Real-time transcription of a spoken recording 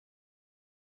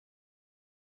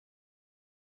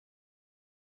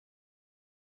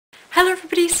Hello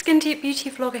everybody, Skin Deep Beauty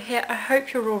Vlogger here. I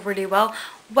hope you're all really well.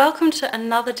 Welcome to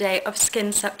another day of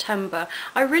Skin September.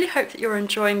 I really hope that you're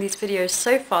enjoying these videos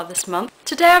so far this month.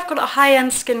 Today I've got a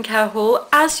high-end skincare haul.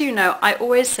 As you know, I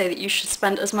always say that you should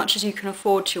spend as much as you can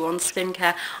afford to on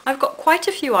skincare. I've got quite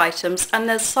a few items and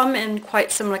there's some in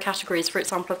quite similar categories. For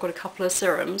example, I've got a couple of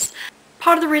serums.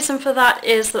 Part of the reason for that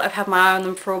is that I've had my eye on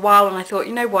them for a while and I thought,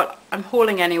 you know what, I'm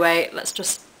hauling anyway, let's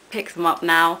just pick them up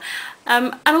now.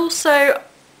 And also,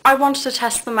 I wanted to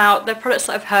test them out. They're products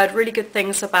that I've heard really good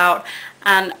things about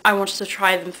and I wanted to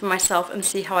try them for myself and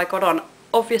see how I got on.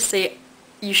 Obviously,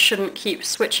 you shouldn't keep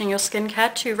switching your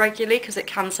skincare too regularly because it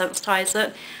can sensitize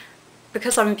it.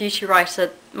 Because I'm a beauty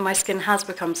writer, my skin has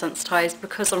become sensitized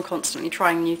because I'm constantly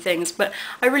trying new things, but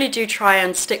I really do try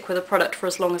and stick with a product for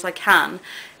as long as I can.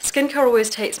 Skincare always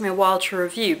takes me a while to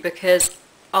review because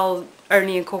I'll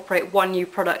only incorporate one new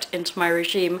product into my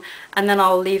regime and then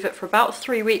I'll leave it for about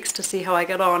 3 weeks to see how I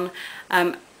get on.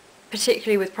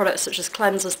 Particularly with products such as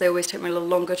cleansers, they always take me a little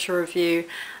longer to review.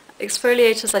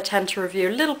 Exfoliators I tend to review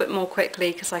a little bit more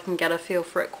quickly because I can get a feel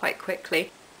for it quite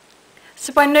quickly.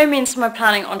 So by no means am I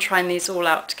planning on trying these all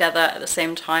out together at the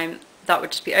same time. That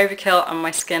would just be overkill and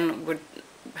my skin would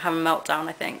have a meltdown,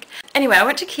 I think. Anyway, I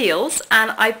went to Kiehl's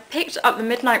and I picked up the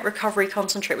Midnight Recovery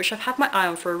Concentrate, which I've had my eye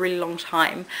on for a really long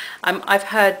time. I've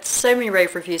heard so many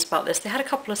rave reviews about this. They had a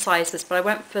couple of sizes, but I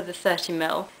went for the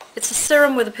 30ml. It's a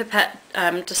serum with a pipette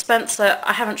dispenser.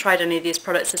 I haven't tried any of these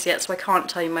products as yet, so I can't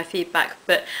tell you my feedback,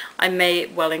 but I may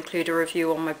well include a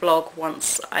review on my blog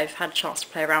once I've had a chance to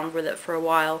play around with it for a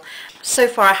while. So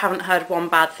far I haven't heard one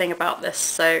bad thing about this,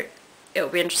 so it'll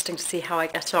be interesting to see how I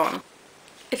get on.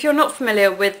 If you're not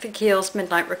familiar with the Kiehl's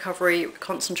Midnight Recovery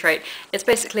Concentrate, it's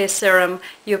basically a serum.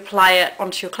 You apply it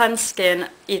onto your cleansed skin,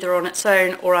 either on its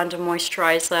own or under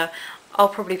moisturiser. I'll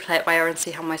probably play it by ear and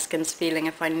see how my skin's feeling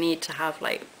if I need to have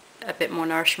like a bit more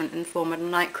nourishment in the form of a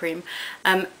night cream.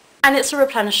 And it's a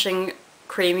replenishing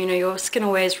cream. You know, your skin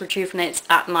always rejuvenates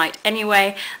at night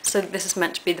anyway, so this is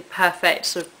meant to be the perfect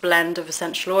sort of blend of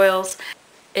essential oils.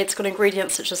 It's got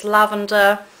ingredients such as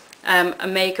lavender,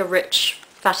 omega-rich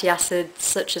fatty acids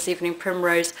such as evening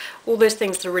primrose, all those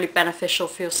things that are really beneficial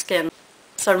for your skin.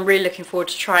 So I'm really looking forward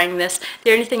to trying this.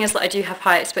 The only thing is that I do have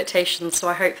high expectations, so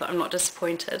I hope that I'm not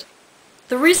disappointed.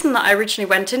 The reason that I originally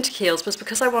went into Kiehl's was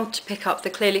because I wanted to pick up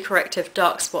the Clearly Corrective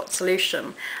Dark Spot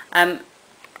Solution.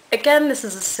 Again, this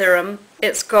is a serum.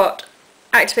 It's got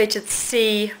activated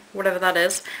C, whatever that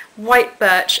is, white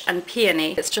birch and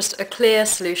peony. It's just a clear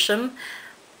solution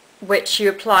which you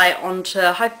apply onto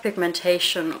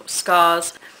hyperpigmentation or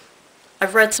scars.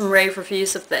 I've read some rave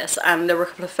reviews of this and there were a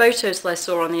couple of photos that I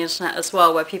saw on the internet as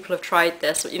well where people have tried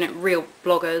this, you know, real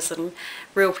bloggers and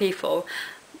real people,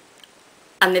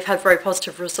 and they've had very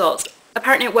positive results.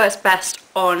 Apparently it works best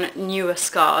on newer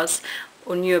scars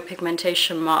or newer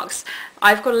pigmentation marks.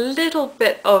 I've got a little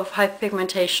bit of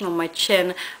hyperpigmentation on my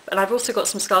chin, and I've also got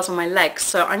some scars on my legs,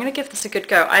 so I'm going to give this a good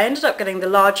go. I ended up getting the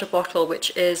larger bottle,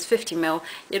 which is 50ml.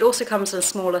 It also comes in a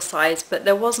smaller size, but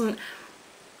there wasn't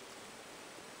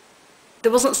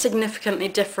significantly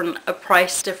different a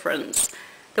price difference.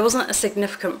 There wasn't a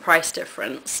significant price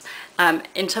difference.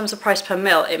 In terms of price per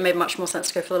mil, it made much more sense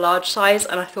to go for the large size,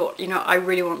 and I thought, you know, I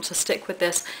really want to stick with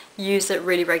this, use it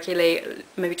really regularly,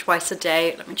 maybe twice a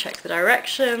day. Let me check the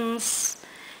directions.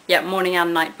 Yeah, morning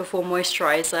and night before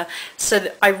moisturiser. So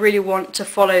that I really want to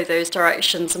follow those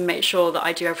directions and make sure that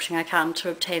I do everything I can to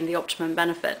obtain the optimum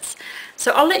benefits.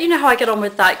 So I'll let you know how I get on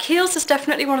with that. Kiehl's is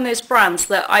definitely one of those brands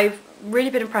that I've really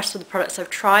been impressed with the products I've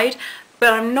tried,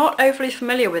 but I'm not overly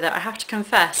familiar with it, I have to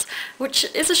confess, which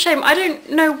is a shame. I don't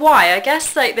know why. I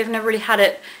guess like they've never really had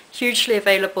it hugely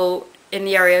available in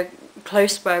the area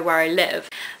close by where I live,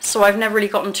 so I've never really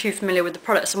gotten too familiar with the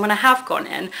products, and when I have gone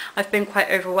in, I've been quite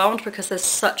overwhelmed because there's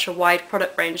such a wide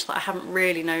product range that I haven't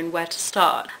really known where to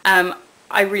start.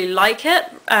 I really like it.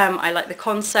 I like the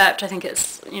concept. I think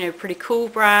it's, you know, a pretty cool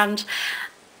brand.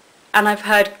 And I've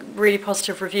heard really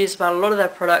positive reviews about a lot of their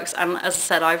products, and as I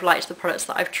said, I've liked the products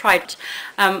that I've tried.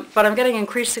 But I'm getting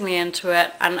increasingly into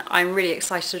it, and I'm really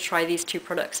excited to try these two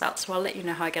products out, so I'll let you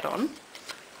know how I get on.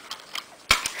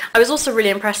 I was also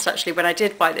really impressed actually when I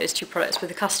did buy those two products with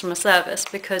the customer service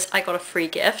because I got a free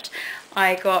gift.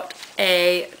 I got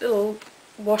a little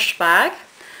wash bag.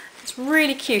 It's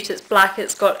really cute, it's black,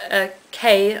 it's got a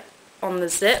K on the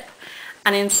zip,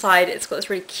 and inside it's got this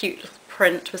really cute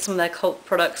print with some of their cult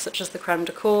products such as the Creme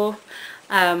de Corps,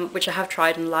 which I have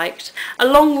tried and liked.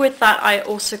 Along with that, I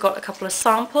also got a couple of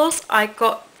samples. I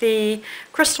got the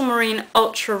Crystal Marine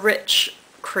Ultra Rich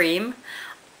Cream.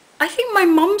 I think my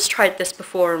mum's tried this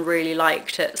before and really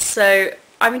liked it, so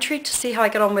I'm intrigued to see how I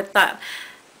get on with that.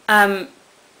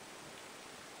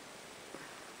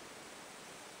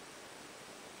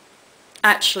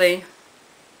 Actually,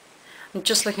 I'm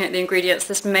just looking at the ingredients.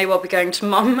 This may well be going to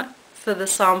Mum for the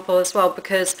sample as well,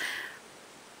 because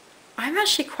I'm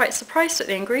actually quite surprised at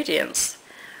the ingredients.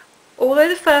 Although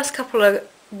the first couple are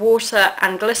water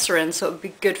and glycerin, so it would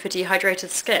be good for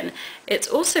dehydrated skin, it's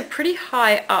also pretty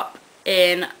high up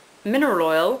in mineral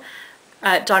oil,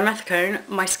 dimethicone.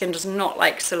 My skin does not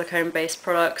like silicone-based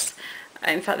products.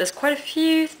 In fact, there's quite a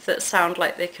few that sound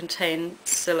like they contain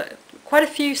quite a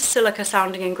few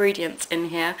silica-sounding ingredients in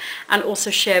here, and also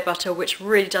shea butter, which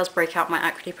really does break out my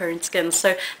acne-prone skin.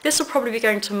 So this will probably be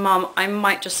going to Mum. I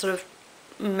might just sort of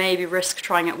maybe risk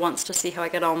trying it once to see how I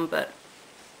get on, but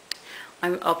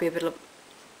I'll be a bit of,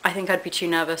 I think I'd be too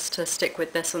nervous to stick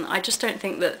with this, and I just don't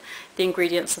think that the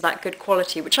ingredients are that good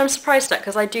quality, which I'm surprised at,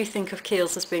 because I do think of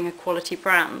Kiehl's as being a quality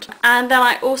brand. And then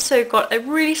I also got a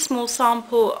really small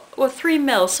sample, or 3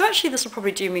 mils, so actually this will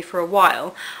probably do me for a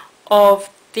while, of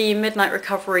the Midnight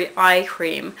Recovery Eye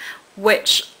Cream,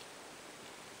 which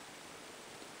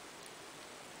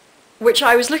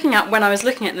I was looking at when I was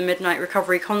looking at the Midnight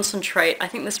Recovery Concentrate. I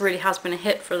think this really has been a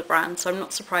hit for the brand, so I'm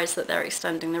not surprised that they're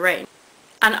extending the range.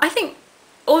 And I think,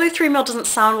 although 3 ml doesn't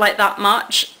sound like that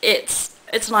much, it's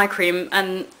an eye cream,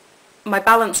 and my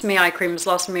Balance Me eye cream has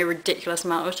lasted me a ridiculous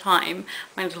amount of time.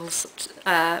 My little 7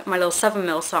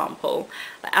 ml sample,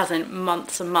 as in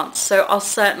months and months. So I'll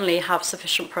certainly have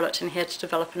sufficient product in here to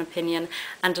develop an opinion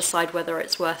and decide whether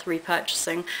it's worth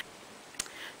repurchasing.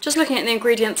 Just looking at the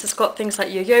ingredients, it's got things like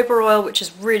jojoba oil, which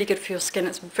is really good for your skin.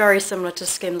 It's very similar to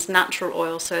skin's natural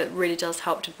oil, so it really does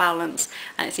help to balance,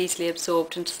 and it's easily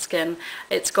absorbed into skin.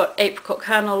 It's got apricot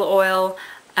kernel oil,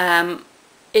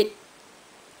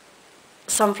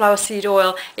 sunflower seed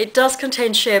oil. It does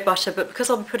contain shea butter, but because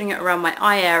I'll be putting it around my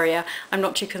eye area, I'm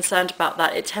not too concerned about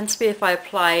that. It tends to be if I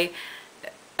apply,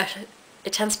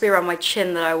 it tends to be around my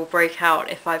chin that I will break out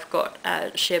if I've got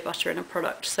shea butter in a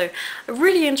product. So I'm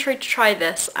really intrigued to try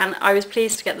this, and I was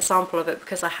pleased to get the sample of it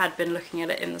because I had been looking at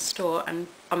it in the store and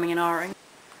umming and ahhing.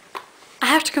 I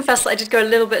have to confess that I did go a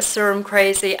little bit serum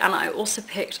crazy, and I also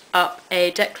picked up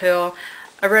a Decleor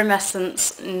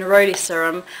Aromessence Neroli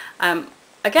serum.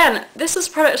 Again, this is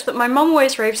a product that my mum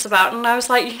always raves about, and I was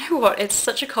like, you know what, it's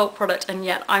such a cult product, and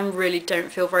yet I really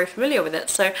don't feel very familiar with it.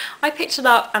 So I picked it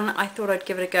up and I thought I'd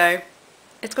give it a go.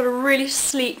 It's got a really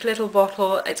sleek little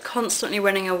bottle, it's constantly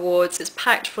winning awards, it's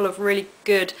packed full of really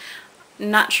good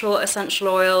natural essential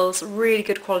oils, really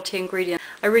good quality ingredients.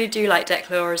 I really do like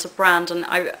Decleor as a brand, and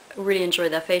I really enjoy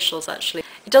their facials actually.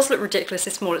 It does look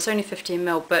ridiculously small, it's only 15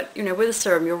 ml, but you know, with a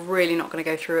serum you're really not going to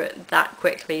go through it that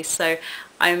quickly, so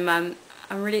I'm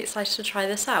really excited to try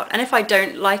this out. And if I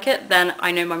don't like it, then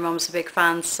I know my mum's a big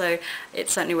fan, so it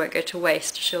certainly won't go to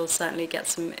waste. She'll certainly get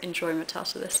some enjoyment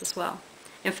out of this as well.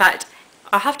 In fact,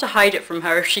 I'll have to hide it from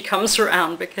her if she comes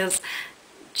around, because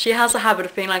she has a habit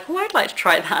of being like, oh, I'd like to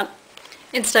try that.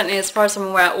 Incidentally, as far as I'm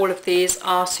aware, all of these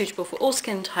are suitable for all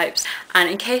skin types, and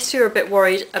in case you're a bit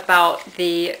worried about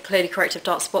the Clearly Corrective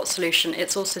Dark Spot Solution,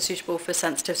 it's also suitable for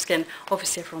sensitive skin.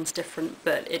 Obviously everyone's different,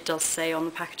 but it does say on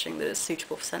the packaging that it's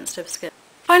suitable for sensitive skin.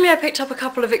 Finally, I picked up a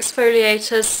couple of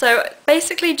exfoliators, so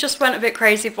basically just went a bit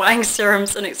crazy buying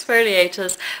serums and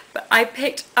exfoliators, but I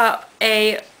picked up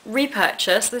a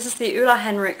repurchase. This is the Ulla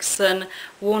Henriksen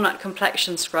Walnut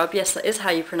Complexion Scrub. Yes, that is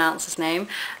how you pronounce his name.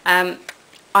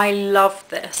 I love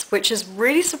this, which is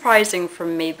really surprising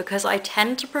from me because I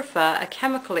tend to prefer a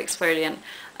chemical exfoliant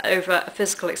over a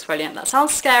physical exfoliant. That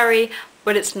sounds scary,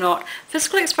 but it's not.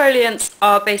 Physical exfoliants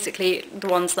are basically the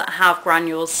ones that have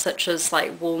granules such as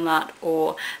like walnut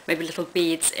or maybe little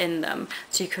beads in them,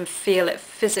 so you can feel it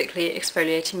physically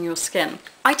exfoliating your skin.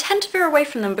 I tend to veer away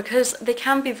from them because they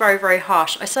can be very, very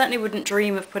harsh. I certainly wouldn't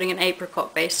dream of putting an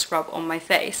apricot based scrub on my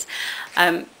face,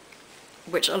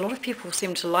 which a lot of people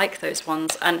seem to like those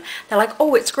ones, and they're like,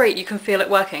 oh, it's great, you can feel it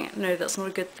working. No, that's not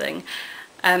a good thing.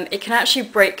 It can actually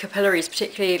break capillaries,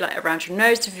 particularly like around your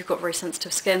nose if you've got very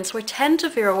sensitive skin, so I tend to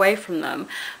veer away from them.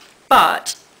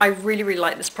 But I really, really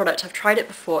like this product. I've tried it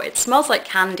before. It smells like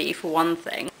candy for one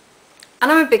thing.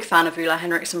 And I'm a big fan of Ulla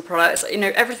Henriksen products. You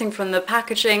know, everything from the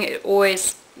packaging, it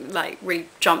always like really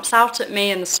jumps out at me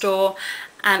in the store,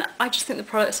 and I just think the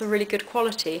products are really good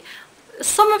quality.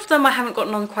 Some of them I haven't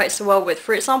gotten on quite so well with.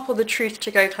 For example, the Truth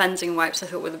To Go cleansing wipes I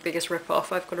thought were the biggest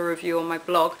rip-off. I've got a review on my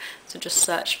blog, so just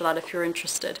search for that if you're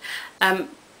interested.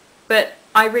 But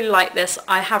I really like this.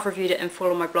 I have reviewed it in full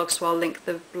on my blog, so I'll link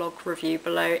the blog review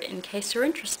below in case you're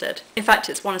interested. In fact,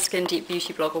 it's won a Skin Deep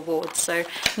Beauty Blog Award, so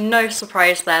no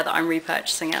surprise there that I'm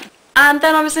repurchasing it. And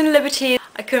then I was in Liberty.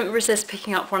 I couldn't resist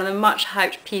picking up one of the much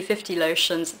hyped P50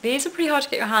 lotions. These are pretty hard to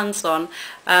get your hands on.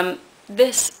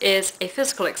 This is a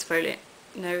physical exfoliant.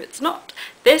 no, it's not.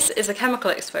 This is a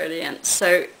chemical exfoliant,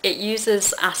 so it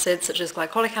uses acids such as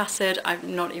glycolic acid.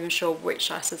 I'm not even sure which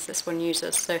acids this one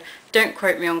uses, so don't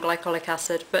quote me on glycolic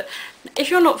acid, but if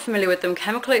you're not familiar with them,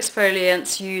 chemical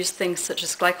exfoliants use things such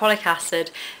as glycolic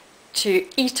acid to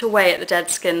eat away at the dead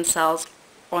skin cells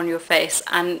on your face,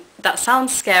 and that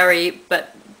sounds scary,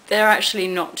 but they're actually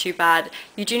not too bad.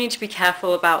 You do need to be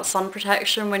careful about sun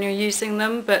protection when you're using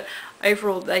them, but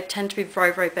overall they tend to be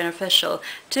very, very beneficial,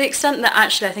 to the extent that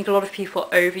actually I think a lot of people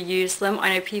overuse them.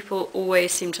 I know people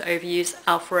always seem to overuse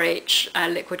Alpha H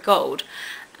Liquid Gold,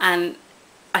 and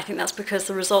I think that's because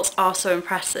the results are so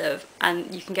impressive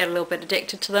and you can get a little bit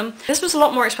addicted to them. This was a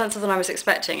lot more expensive than I was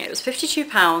expecting. It was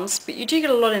 £52, but you do get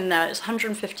a lot in there. It's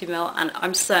 150ml, and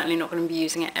I'm certainly not going to be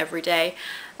using it every day.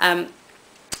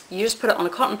 You just put it on a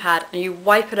cotton pad and you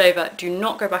wipe it over. Do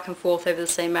not go back and forth over the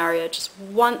same area, just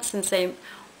once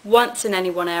in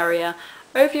any one area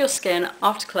over your skin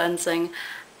after cleansing,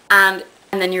 and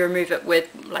then you remove it with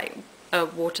like a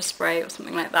water spray or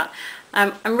something like that.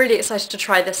 I'm really excited to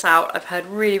try this out. I've heard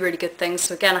really, really good things,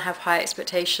 so again I have high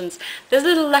expectations. There's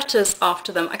little letters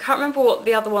after them. I can't remember what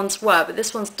the other ones were, but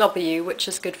this one's W, which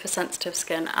is good for sensitive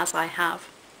skin, as I have.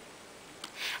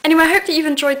 Anyway, I hope that you've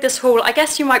enjoyed this haul. I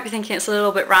guess you might be thinking it's a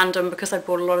little bit random because I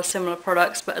bought a lot of similar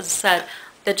products, but as I said,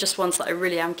 they're just ones that I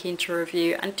really am keen to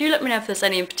review, and do let me know if there's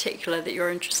any in particular that you're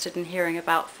interested in hearing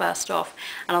about first off,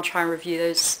 and I'll try and review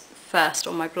those first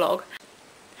on my blog.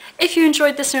 If you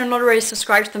enjoyed this and you're not already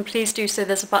subscribed, then please do so.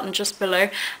 There's a button just below,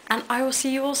 and I will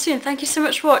see you all soon. Thank you so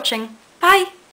much for watching. Bye!